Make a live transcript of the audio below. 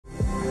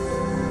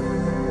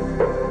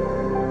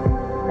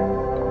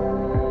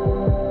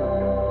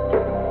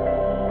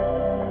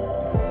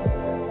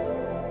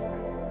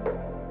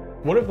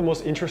One of the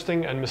most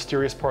interesting and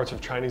mysterious parts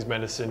of Chinese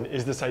medicine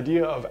is this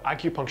idea of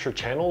acupuncture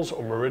channels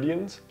or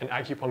meridians and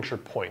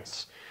acupuncture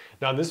points.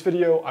 Now in this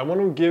video, I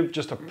want to give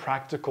just a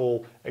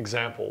practical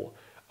example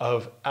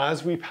of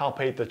as we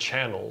palpate the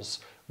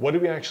channels, what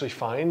do we actually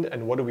find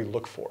and what do we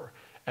look for?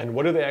 And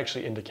what do they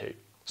actually indicate?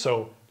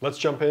 So let's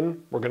jump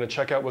in. We're going to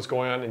check out what's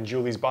going on in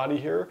Julie's body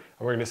here,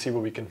 and we're going to see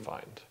what we can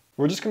find.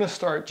 We're just going to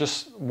start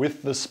just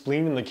with the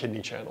spleen and the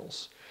kidney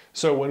channels.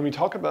 So when we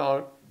talk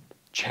about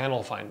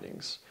channel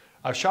findings,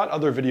 I've shot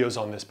other videos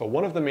on this, but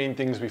one of the main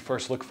things we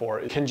first look for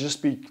can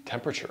just be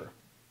temperature.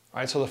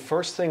 Right? So the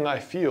first thing I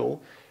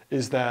feel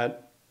is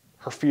that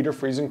her feet are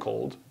freezing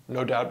cold,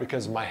 no doubt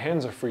because my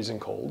hands are freezing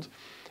cold,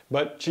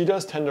 but she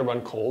does tend to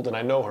run cold and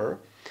I know her.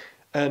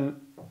 And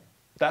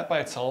that by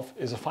itself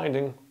is a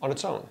finding on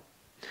its own,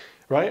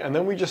 right? And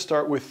then we just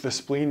start with the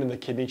spleen and the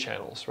kidney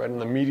channels, right? In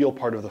the medial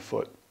part of the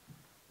foot.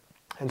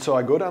 And so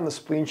I go down the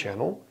spleen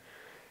channel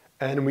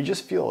and we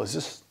just feel, is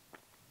this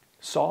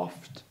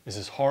soft? Is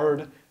this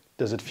hard?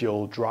 Does it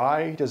feel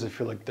dry? Does it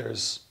feel like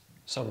there's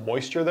some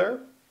moisture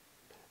there?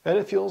 And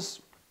it feels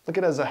like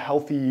it has a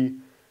healthy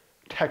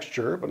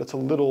texture, but it's a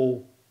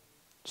little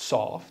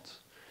soft.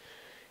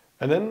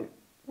 And then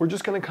we're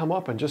just going to come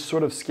up and just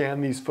sort of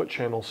scan these foot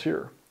channels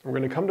here. We're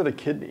going to come to the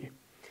kidney.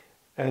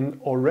 And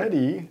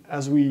already,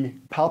 as we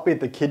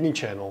palpate the kidney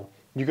channel,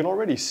 you can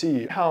already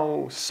see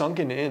how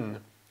sunken in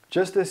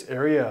just this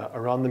area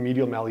around the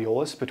medial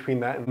malleolus,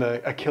 between that and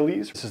the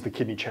Achilles, this is the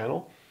kidney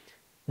channel,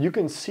 you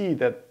can see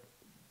that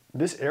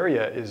this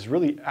area is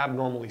really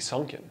abnormally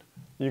sunken.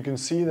 You can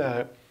see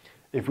that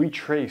if we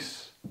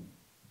trace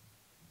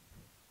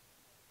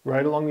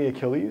right along the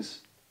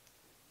Achilles,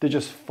 it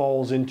just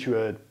falls into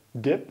a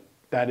dip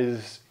that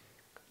is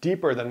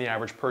deeper than the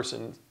average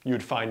person you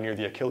would find near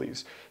the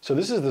Achilles. So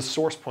this is the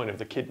source point of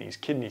the kidneys,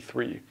 kidney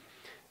 3.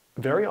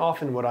 Very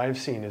often what I've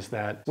seen is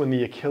that when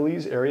the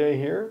Achilles area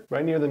here,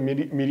 right near the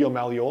medial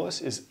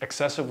malleolus, is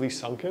excessively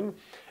sunken,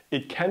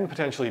 it can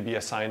potentially be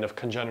a sign of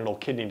congenital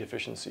kidney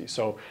deficiency.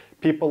 So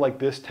people like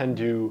this tend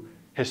to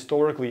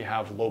historically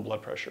have low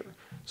blood pressure.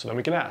 So then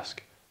we can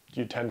ask,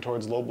 do you tend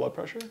towards low blood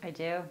pressure? I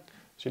do.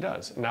 She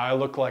does. Now I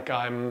look like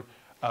I'm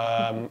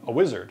a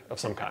wizard of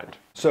some kind.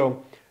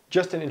 So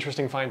just an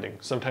interesting finding.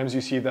 Sometimes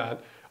you see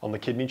that on the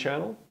kidney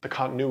channel, the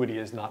continuity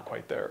is not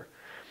quite there.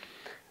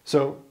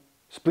 So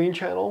spleen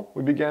channel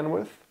we began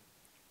with.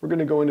 We're going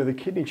to go into the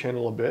kidney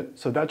channel a bit.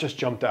 So that just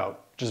jumped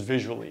out, just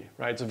visually,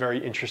 right? It's a very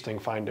interesting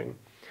finding.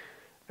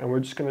 And we're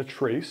just going to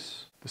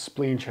trace the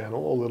spleen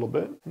channel a little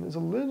bit. And there's a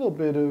little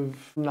bit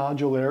of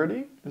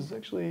nodularity. This is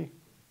actually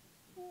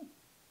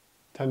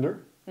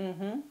tender.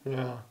 Mm-hmm.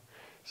 Yeah.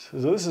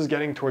 So this is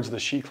getting towards the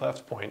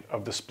she-cleft point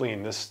of the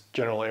spleen, this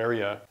general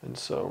area. And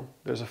so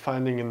there's a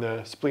finding in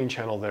the spleen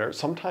channel there.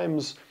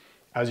 Sometimes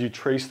as you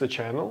trace the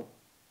channel,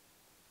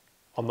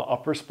 on the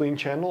upper spleen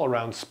channel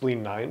around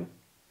spleen 9,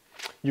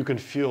 you can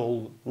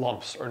feel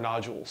lumps or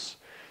nodules.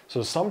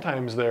 So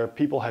sometimes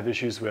people have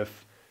issues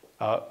with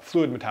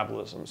fluid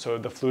metabolism. So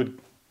the fluid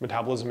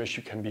metabolism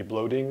issue can be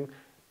bloating,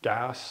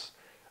 gas,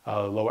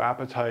 low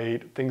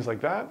appetite, things like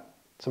that.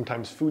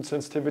 Sometimes food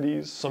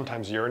sensitivities,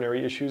 sometimes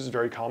urinary issues,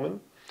 very common.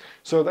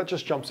 So that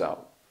just jumps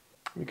out.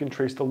 You can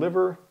trace the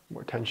liver,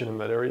 more tension in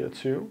that area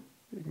too.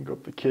 You can go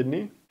up the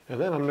kidney. And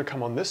then I'm going to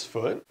come on this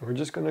foot. We're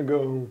just going to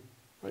go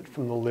right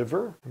from the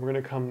liver. And we're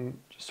going to come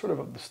just sort of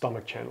up the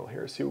stomach channel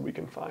here, see what we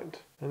can find.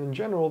 And in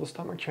general, the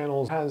stomach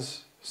channel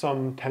has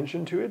some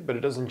tension to it, but it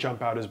doesn't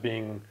jump out as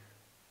being,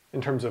 in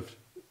terms of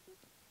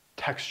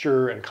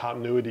texture and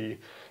continuity.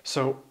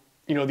 So,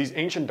 you know, these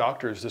ancient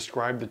doctors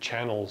described the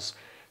channels,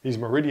 these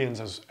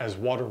meridians, as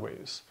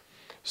waterways.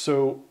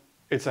 So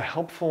it's a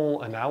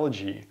helpful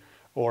analogy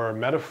or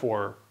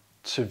metaphor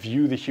to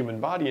view the human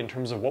body in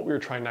terms of what we were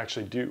trying to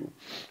actually do,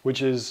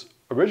 which is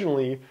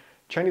originally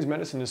Chinese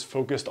medicine is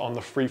focused on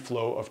the free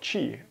flow of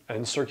qi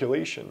and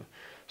circulation.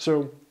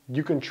 So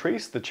you can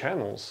trace the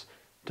channels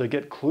to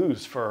get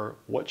clues for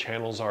what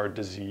channels are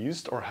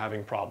diseased or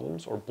having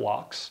problems or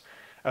blocks,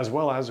 as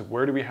well as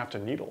where do we have to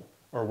needle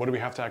or what do we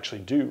have to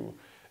actually do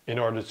in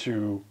order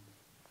to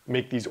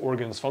make these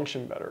organs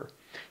function better.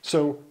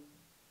 So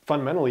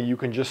fundamentally, you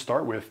can just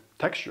start with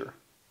texture.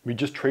 We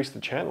just trace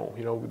the channel.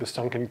 You know, the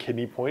sunken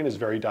kidney point is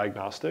very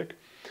diagnostic.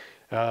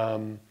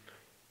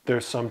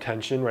 There's some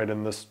tension right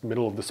in this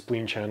middle of the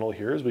spleen channel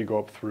here as we go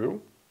up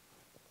through.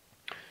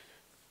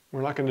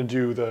 We're not going to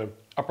do the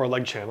upper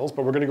leg channels,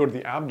 but we're going to go to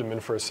the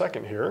abdomen for a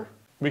second here.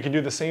 We can do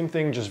the same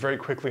thing just very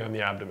quickly on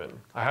the abdomen.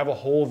 I have a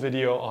whole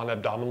video on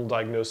abdominal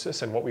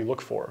diagnosis and what we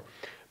look for,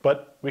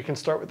 but we can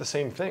start with the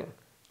same thing.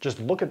 Just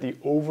look at the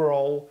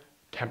overall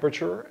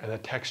temperature and the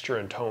texture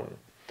and tone.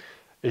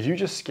 If you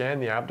just scan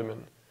the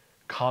abdomen,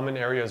 common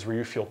areas where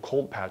you feel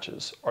cold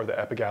patches are the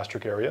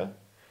epigastric area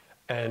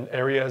and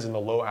areas in the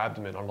low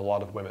abdomen on a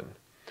lot of women.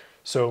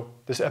 So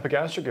this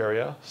epigastric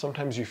area,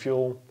 sometimes you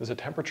feel there's a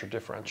temperature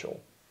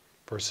differential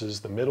versus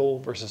the middle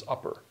versus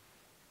upper.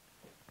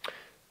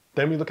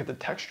 Then we look at the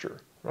texture,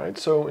 right?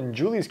 So in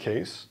Julie's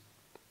case,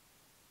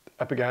 the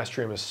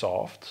epigastrium is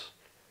soft.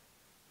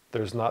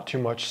 There's not too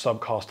much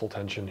subcostal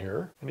tension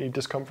here. Any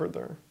discomfort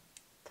there?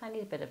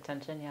 Tiny bit of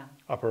tension, yeah.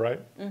 Upper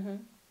right? Mm-hmm.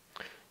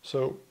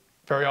 So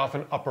very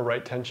often upper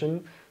right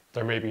tension,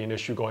 there may be an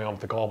issue going on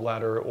with the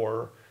gallbladder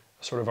or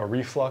sort of a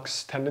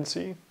reflux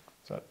tendency.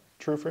 Is that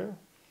true for you?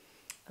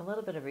 A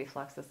little bit of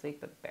reflux this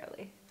week, but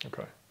barely.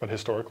 Okay, but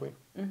historically?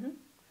 Mm-hmm.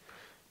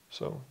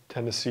 So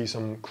tend to see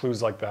some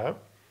clues like that.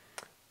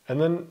 And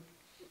then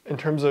in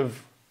terms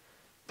of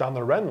down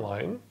the Ren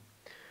line,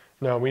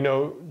 now we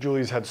know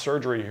Julie's had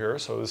surgery here,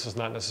 so this is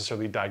not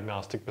necessarily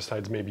diagnostic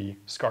besides maybe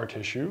scar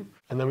tissue.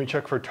 And then we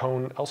check for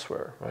tone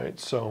elsewhere, right?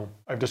 So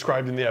I've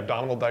described in the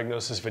abdominal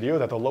diagnosis video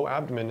that the low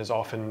abdomen is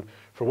often,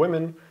 for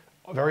women,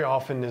 very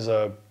often is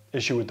a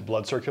issue with the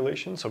blood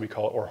circulation, so we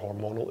call it, or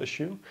hormonal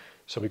issue.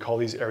 So we call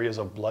these areas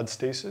of blood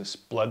stasis,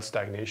 blood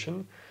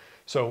stagnation.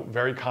 So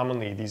very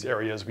commonly, these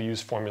areas, we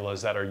use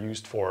formulas that are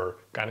used for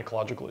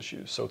gynecological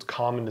issues. So it's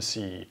common to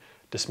see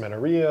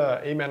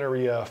dysmenorrhea,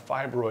 amenorrhea,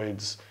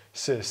 fibroids,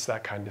 cysts,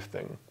 that kind of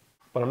thing.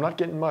 But I'm not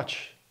getting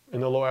much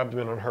in the low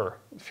abdomen on her.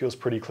 It feels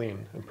pretty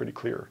clean and pretty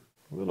clear.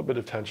 A little bit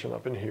of tension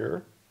up in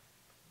here.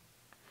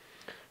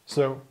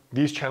 So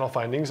these channel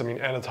findings, I mean,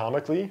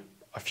 anatomically,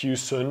 a few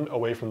sun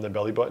away from the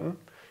belly button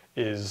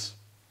is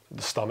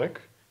the stomach,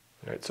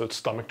 right? So it's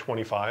stomach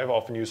 25,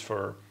 often used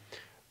for,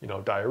 you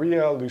know,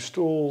 diarrhea, loose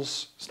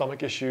stools,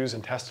 stomach issues,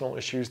 intestinal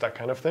issues, that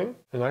kind of thing.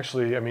 And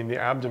actually, I mean, the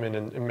abdomen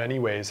in many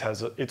ways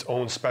has its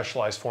own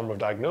specialized form of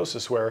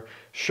diagnosis where,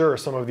 sure,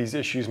 some of these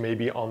issues may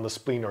be on the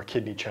spleen or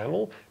kidney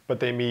channel, but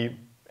they may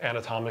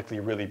anatomically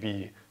really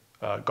be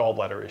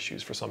gallbladder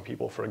issues for some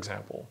people, for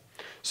example.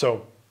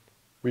 So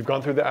we've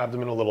gone through the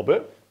abdomen a little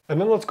bit,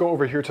 and then let's go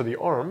over here to the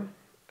arm,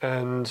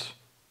 and,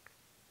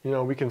 you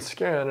know, we can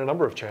scan a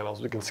number of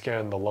channels. We can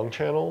scan the lung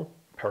channel,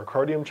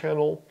 pericardium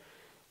channel,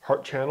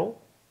 heart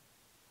channel.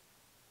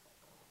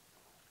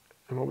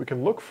 And what we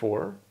can look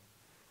for,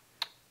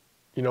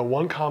 you know,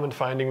 one common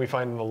finding we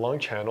find in the lung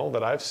channel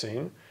that I've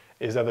seen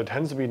is that there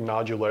tends to be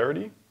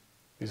nodularity,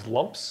 these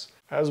lumps,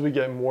 as we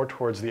get more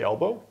towards the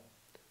elbow.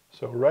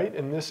 So right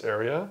in this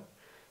area,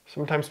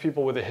 sometimes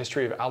people with a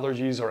history of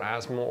allergies or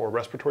asthma or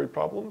respiratory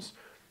problems,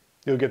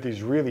 you'll get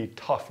these really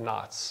tough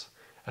knots.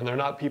 And they're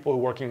not people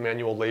working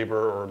manual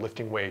labor or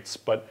lifting weights,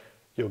 but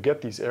you'll get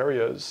these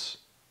areas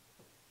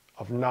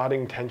of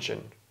knotting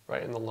tension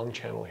right in the lung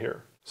channel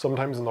here.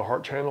 Sometimes in the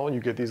heart channel, you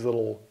get these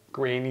little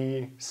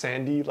grainy,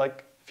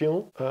 sandy-like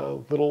feel,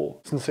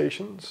 little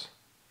sensations,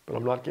 but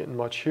I'm not getting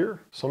much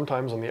here.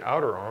 Sometimes on the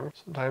outer arm,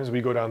 sometimes we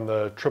go down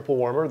the triple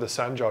warmer, the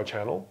Sanjiao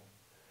channel,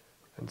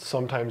 and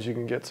sometimes you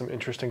can get some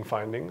interesting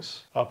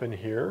findings up in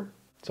here.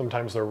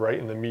 Sometimes they're right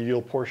in the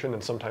medial portion,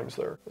 and sometimes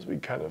they're, as we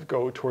kind of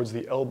go towards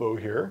the elbow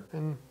here.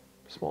 And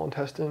small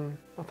intestine,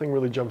 nothing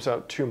really jumps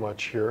out too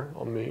much here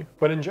on me.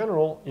 But in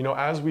general, you know,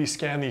 as we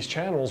scan these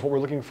channels, what we're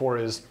looking for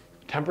is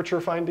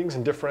temperature findings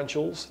and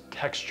differentials,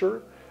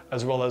 texture,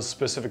 as well as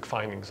specific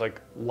findings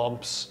like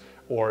lumps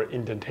or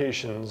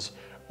indentations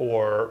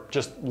or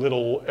just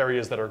little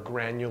areas that are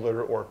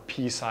granular or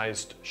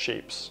pea-sized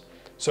shapes.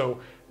 So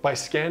by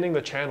scanning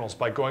the channels,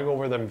 by going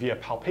over them via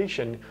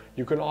palpation,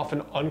 you can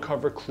often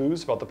uncover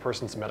clues about the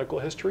person's medical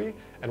history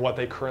and what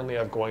they currently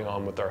have going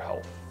on with their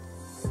health.